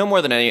 No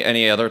more than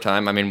any other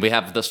time. I mean, we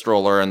have the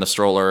stroller, and the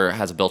stroller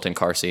has a built-in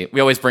car seat.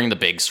 We always bring the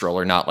big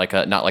stroller, not like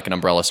an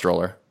umbrella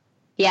stroller.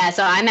 Yeah,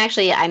 so I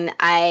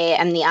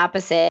am the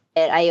opposite.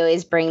 I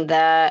always bring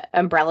the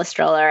umbrella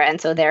stroller, and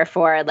so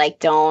therefore,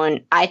 like,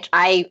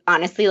 I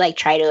honestly like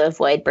try to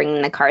avoid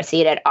bringing the car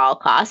seat at all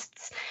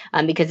costs,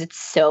 because it's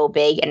so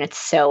big and it's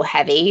so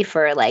heavy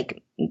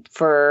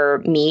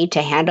for me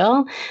to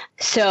handle.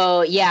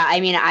 So yeah, I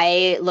mean,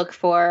 I look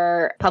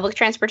for public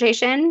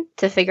transportation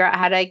to figure out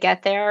how to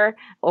get there,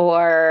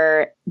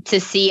 or to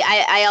see.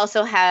 I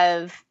also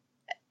have.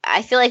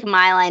 I feel like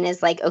my line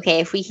is like, okay,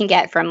 if we can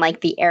get from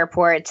like the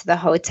airport to the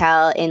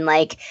hotel in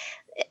like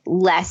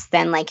less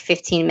than like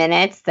 15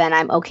 minutes, then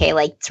I'm okay,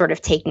 like sort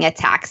of taking a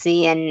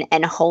taxi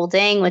and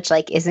holding, which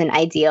like isn't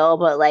ideal,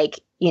 but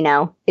like,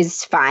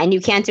 is fine. You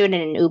can't do it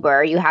in an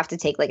Uber. You have to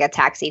take like a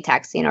taxi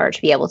in order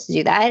to be able to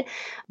do that.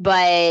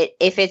 But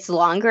if it's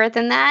longer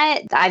than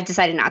that, I've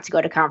decided not to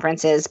go to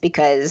conferences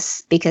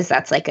because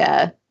that's like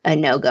a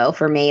no-go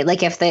for me.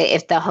 Like if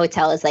the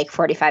hotel is like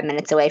 45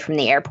 minutes away from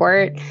the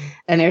airport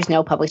and there's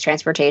no public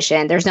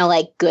transportation, there's no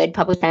like good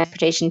public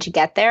transportation to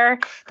get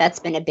there, that's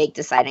been a big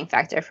deciding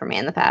factor for me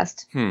in the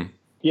past.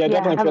 Yeah, I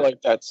definitely feel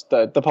like that's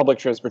the public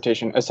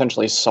transportation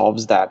essentially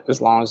solves that, as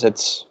long as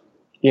it's,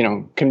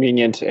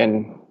 convenient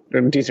and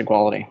decent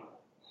quality.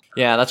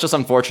 Yeah, that's just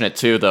unfortunate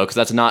too, though, because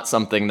that's not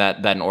something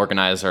that an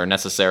organizer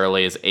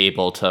necessarily is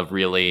able to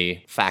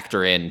really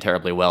factor in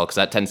terribly well, because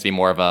that tends to be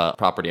more of a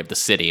property of the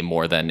city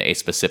more than a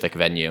specific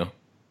venue.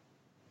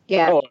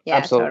 Yeah,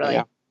 absolutely. Totally.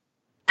 Yeah.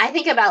 I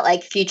think about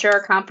like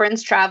future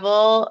conference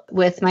travel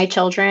with my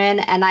children,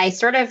 and I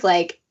sort of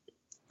like,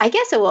 I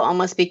guess it will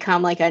almost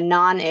become like a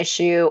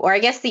non-issue, or I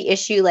guess the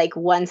issue, like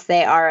once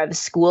they are of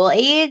school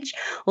age,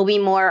 will be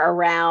more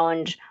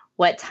around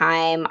what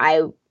time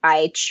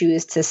I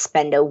choose to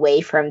spend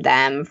away from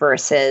them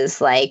versus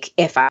like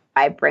if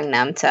I bring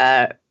them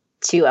to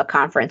a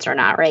conference or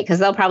not, right? Because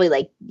they'll probably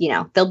like,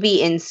 they'll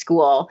be in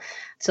school,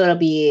 so it'll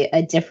be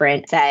a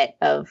different set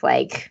of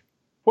like.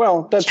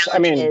 Well, I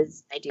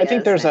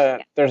think there's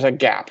a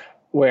gap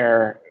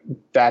where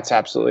that's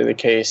absolutely the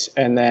case.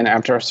 And then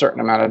after a certain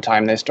amount of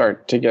time, they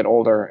start to get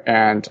older.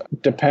 And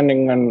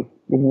depending on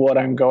what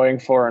I'm going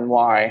for and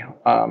why,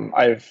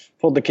 I've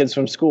pulled the kids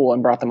from school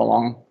and brought them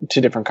along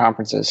to different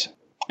conferences.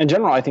 In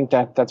general, I think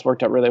that's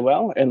worked out really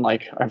well. And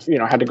like, I've,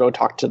 had to go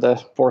talk to the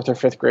 4th or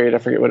 5th grade, I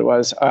forget what it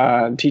was,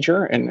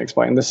 teacher and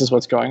explain this is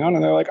what's going on.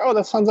 And they're like, oh,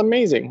 that sounds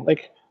amazing.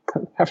 Like,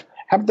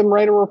 have them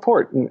write a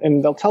report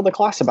and they'll tell the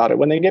class about it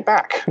when they get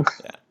back.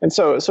 Yeah. And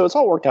so it's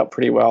all worked out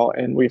pretty well.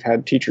 And we've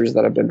had teachers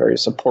that have been very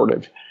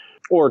supportive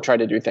or try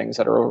to do things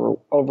that are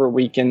over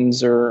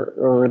weekends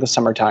or the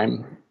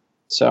summertime.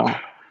 So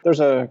there's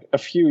a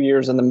few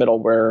years in the middle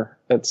where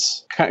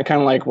it's kind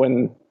of like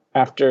when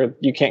after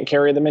you can't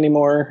carry them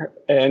anymore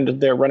and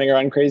they're running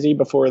around crazy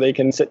before they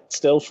can sit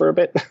still for a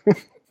bit.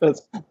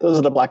 Those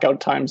are the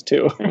blackout times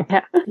too.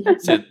 Yeah.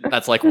 So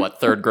that's like what,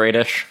 3rd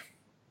grade-ish?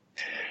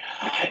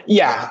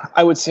 Yeah,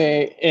 I would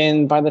say,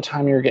 and by the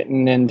time you're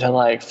getting into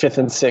like 5th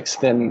and 6th,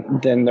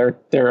 then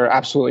they're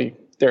absolutely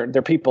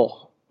they're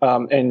people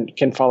and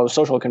can follow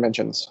social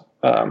conventions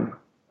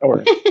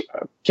or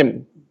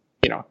can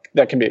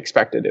that can be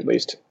expected at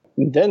least.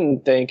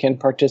 Then they can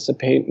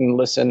participate and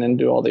listen and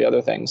do all the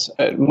other things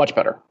much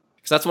better.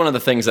 Because that's one of the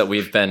things that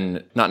we've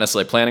been not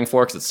necessarily planning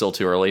for because it's still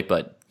too early,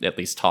 but at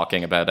least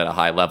talking about at a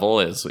high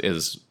level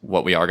is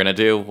what we are going to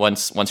do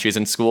once she's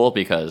in school.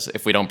 Because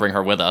if we don't bring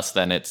her with us,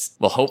 then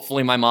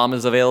hopefully my mom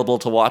is available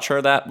to watch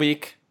her that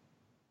week.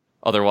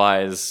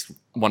 Otherwise,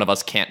 one of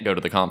us can't go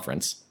to the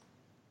conference.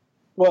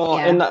 Well,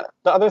 yeah. And the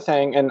other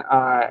thing, and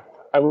I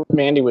wish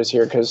Mandy was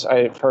here because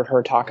I've heard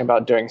her talk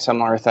about doing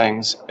similar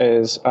things,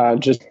 is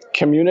just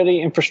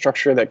community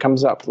infrastructure that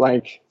comes up,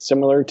 like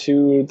similar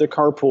to the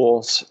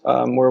carpools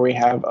where we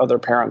have other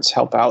parents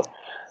help out,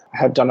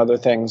 have done other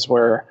things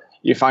where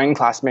you find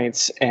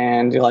classmates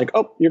and you're like,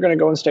 oh, you're going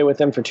to go and stay with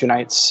them for 2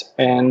 nights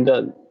and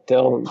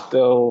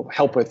they'll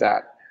help with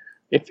that.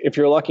 If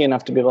you're lucky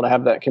enough to be able to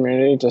have that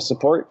community to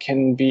support,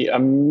 can be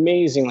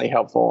amazingly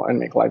helpful and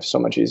make life so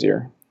much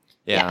easier.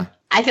 Yeah.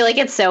 I feel like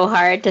it's so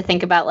hard to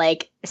think about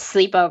like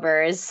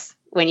sleepovers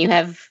when you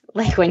have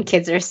like when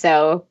kids are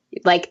so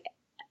like,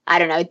 I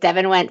don't know,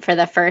 Devin went for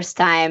the first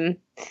time.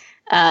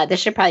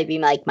 This should probably be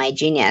like my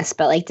genius,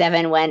 but like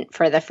Devin went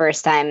for the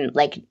first time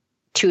like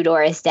 2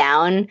 doors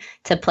down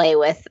to play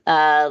with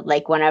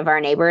like one of our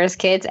neighbors'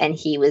 kids, and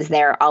he was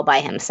there all by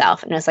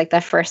himself. And it was like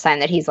the first time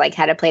that he's like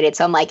had a play date.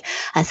 So I'm like,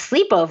 a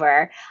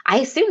sleepover. I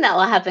assume that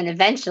will happen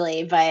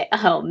eventually, but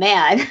oh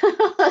man.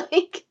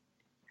 like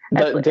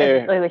that's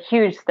a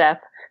huge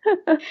step.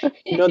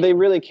 They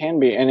really can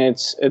be, and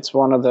it's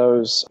one of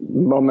those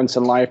moments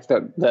in life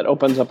that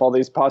opens up all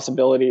these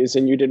possibilities,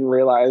 and you didn't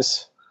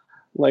realize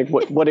like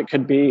what it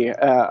could be,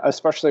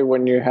 especially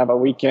when you have a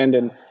weekend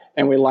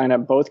and we line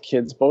up both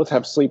kids, both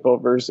have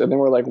sleepovers, and then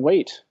we're like,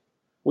 wait,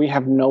 we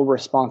have no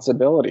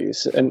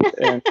responsibilities, and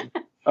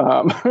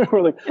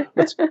we're like,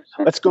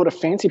 let's go to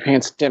Fancy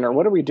Pants dinner.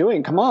 What are we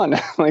doing? Come on,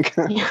 like.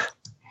 Yeah.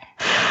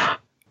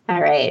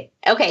 All right.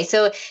 Okay,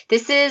 so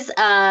this is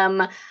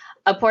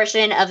a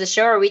portion of the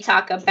show where we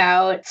talk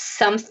about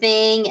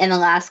something in the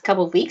last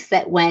couple of weeks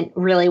that went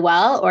really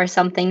well or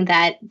something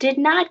that did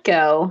not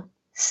go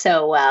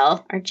so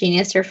well, our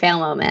genius or fail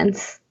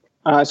moments.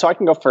 So I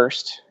can go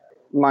first.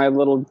 My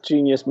little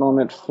genius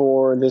moment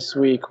for this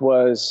week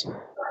was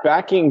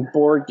backing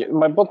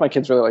both my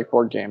kids really like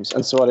board games.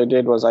 And so what I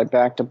did was I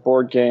backed a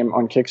board game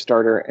on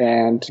Kickstarter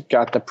and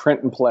got the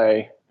print and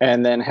play,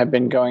 and then have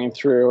been going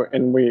through,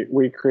 and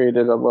we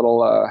created a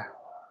little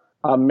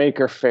a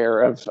maker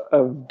fair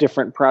of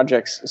different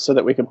projects so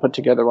that we could put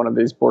together one of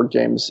these board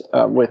games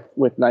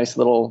with nice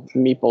little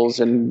meeples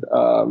and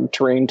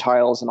terrain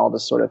tiles and all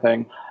this sort of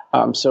thing.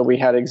 So we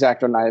had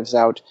X-Acto knives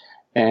out,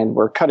 and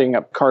we're cutting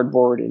up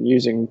cardboard and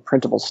using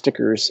printable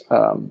stickers.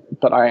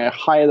 But I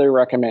highly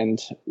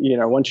recommend,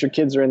 once your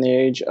kids are in the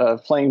age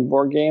of playing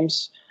board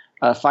games,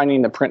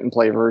 finding the print and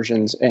play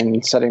versions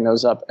and setting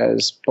those up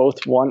as both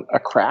a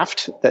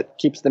craft that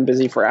keeps them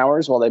busy for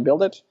hours while they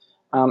build it,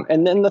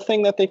 and then the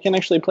thing that they can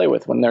actually play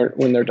with when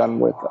they're done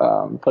with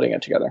putting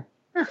it together.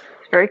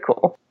 Very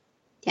cool.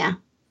 Yeah.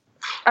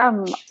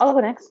 I'll go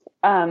next.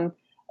 I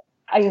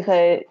guess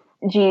a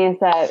genius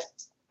that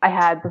I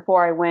had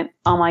before I went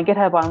on my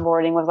GitHub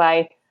onboarding was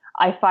I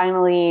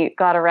finally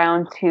got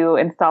around to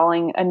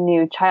installing a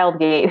new child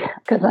gate,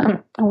 because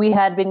we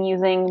had been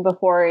using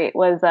before, it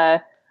was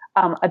a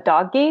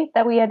dog gate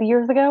that we had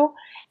years ago,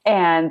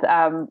 and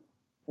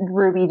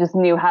Ruby just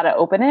knew how to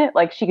open it.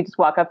 Like, she could just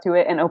walk up to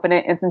it and open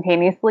it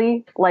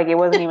instantaneously, like it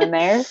wasn't even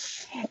there.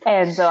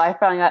 And so I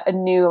finally got a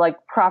new like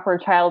proper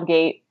child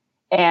gate,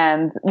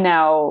 and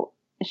now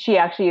she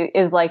actually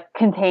is like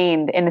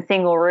contained in a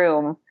single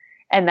room,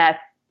 and that's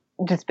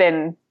just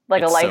been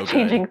like It's a so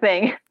life-changing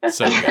thing.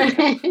 So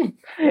good.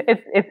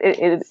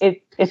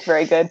 It's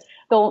very good.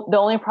 The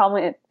only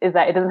problem is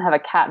that it doesn't have a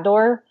cat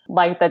door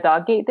like the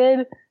dog gate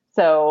did,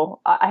 so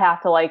I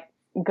have to like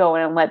go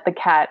in and let the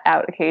cat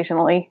out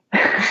occasionally.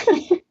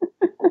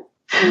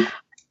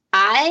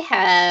 I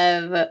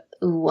have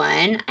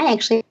one. I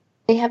actually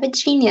have a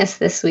genius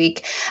this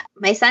week.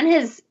 My son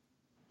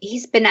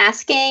he's been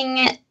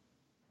asking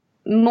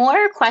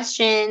more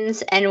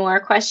questions and more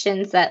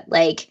questions that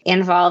like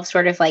involve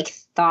sort of like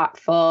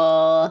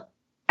thoughtful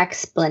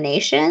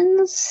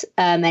explanations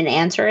and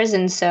answers.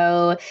 And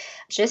so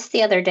just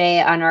the other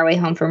day on our way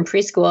home from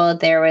preschool,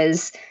 there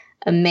was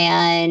a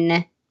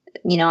man,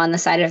 you know, on the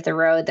side of the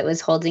road that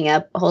was holding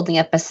up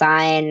a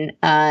sign,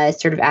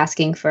 sort of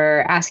asking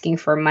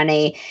for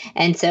money.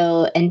 And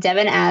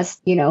Devin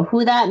asked, you know,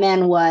 who that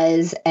man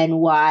was and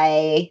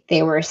why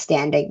they were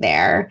standing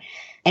there.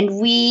 And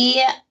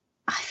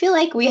I feel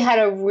like we had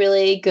a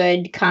really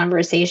good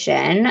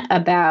conversation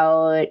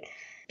about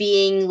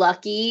being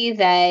lucky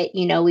that,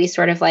 you know, we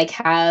sort of like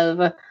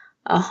have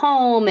a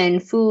home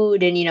and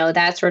food and, you know,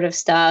 that sort of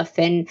stuff,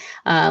 and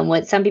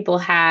what some people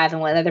have and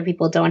what other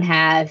people don't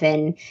have,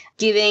 and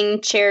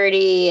giving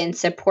charity and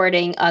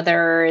supporting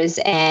others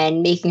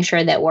and making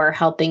sure that we're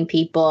helping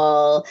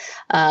people,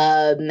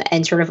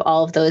 and sort of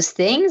all of those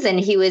things.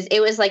 And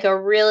it was like a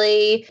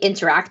really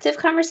interactive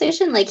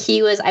conversation. Like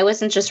I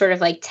wasn't just sort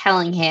of like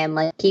telling him,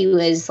 like he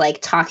was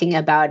like talking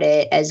about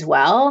it as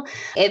well.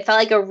 It felt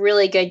like a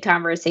really good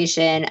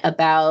conversation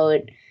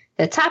about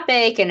the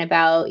topic and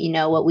about, you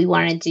know, what we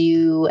want to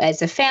do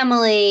as a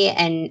family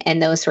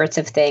and those sorts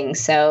of things.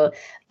 So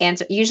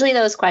usually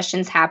those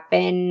questions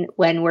happen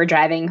when we're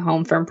driving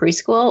home from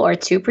preschool or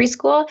to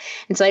preschool.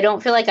 And so I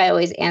don't feel like I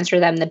always answer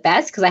them the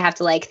best because I have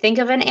to like think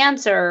of an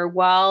answer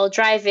while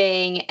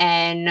driving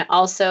and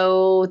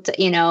also,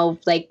 you know,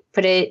 like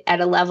put it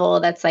at a level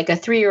that's like a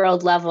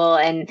 3-year-old level.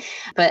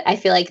 But I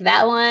feel like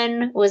that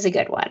one was a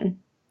good one.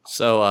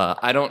 So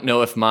I don't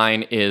know if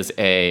mine is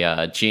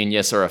a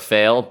genius or a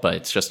fail, but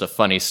it's just a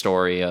funny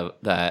story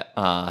that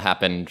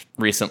happened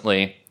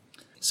recently.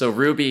 So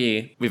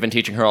Ruby, we've been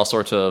teaching her all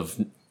sorts of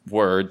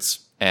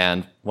words,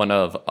 and one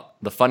of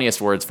the funniest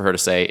words for her to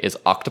say is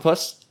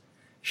octopus.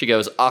 She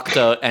goes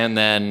octa and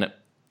then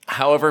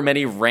however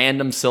many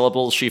random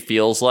syllables she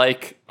feels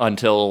like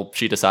until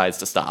she decides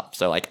to stop.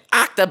 So like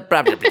octa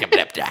blah blah blah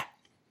blah blah.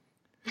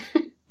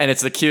 And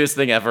it's the cutest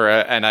thing ever,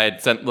 and I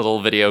had sent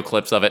little video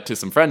clips of it to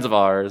some friends of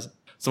ours.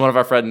 So one of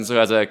our friends who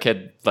has a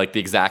kid like the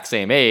exact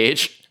same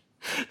age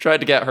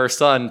tried to get her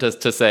son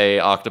to say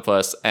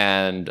octopus,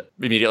 and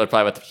immediately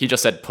replied with, he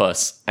just said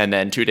puss. And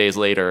then 2 days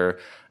later,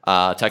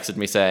 texted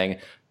me saying,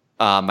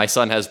 my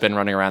son has been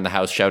running around the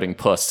house shouting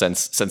puss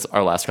since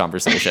our last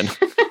conversation.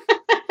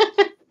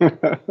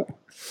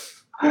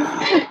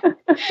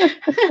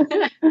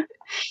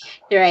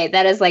 You're right.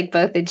 That is like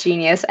both a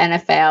genius and a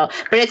fail,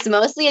 but it's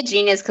mostly a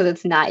genius because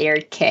it's not your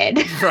kid.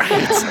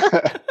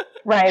 Right.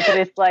 Right, but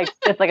it's like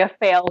a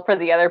fail for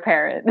the other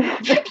parent.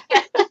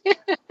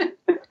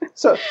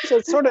 So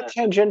it's sort of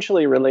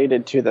tangentially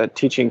related to the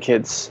teaching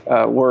kids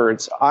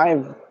words.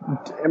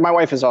 My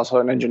wife is also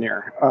an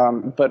engineer,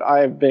 but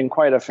I've been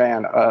quite a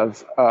fan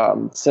of,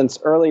 since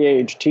early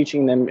age,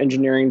 teaching them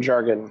engineering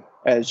jargon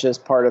as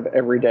just part of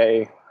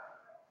everyday,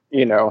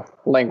 you know,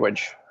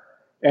 language.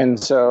 And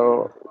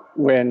so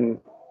when,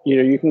 you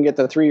know, you can get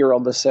the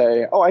 3-year-old to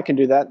say, oh, I can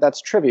do that.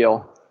 That's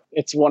trivial.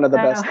 It's one of the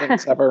best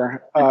things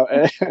ever.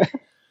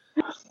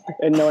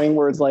 And knowing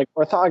words like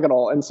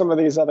orthogonal and some of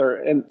these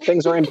other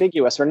things are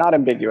ambiguous or not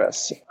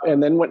ambiguous.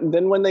 And then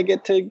when they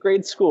get to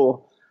grade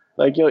school,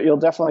 like you'll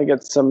definitely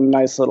get some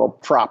nice little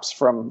props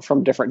from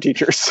different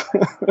teachers.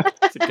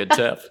 That's a good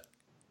tip.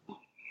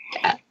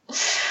 Yeah.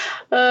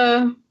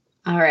 All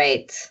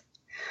right.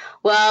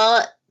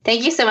 Well,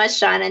 thank you so much,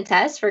 Sean and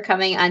Tess, for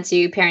coming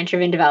onto Parent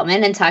Driven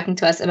Development and talking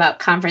to us about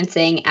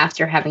conferencing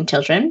after having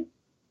children.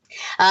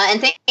 And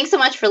thanks so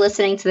much for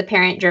listening to the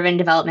Parent Driven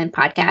Development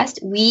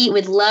Podcast. We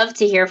would love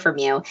to hear from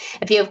you.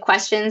 If you have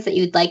questions that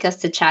you'd like us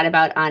to chat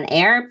about on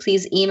air,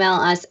 please email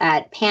us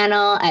at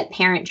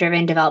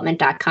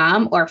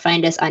panel@parentdrivendevelopment.com or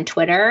find us on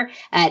Twitter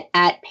at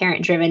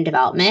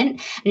parentdrivendevelopment.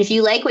 And if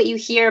you like what you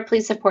hear,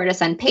 please support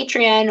us on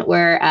Patreon.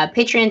 We're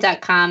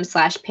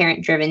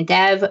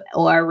patreon.com/parentdrivendev,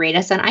 or rate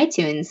us on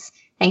iTunes.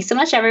 Thanks so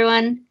much,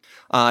 everyone.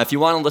 If you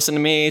want to listen to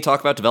me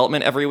talk about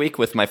development every week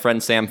with my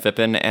friend Sam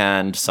Phippen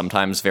and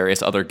sometimes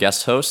various other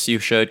guest hosts, you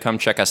should come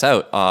check us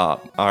out.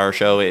 Our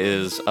show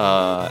is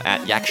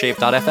at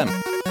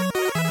yakshave.fm.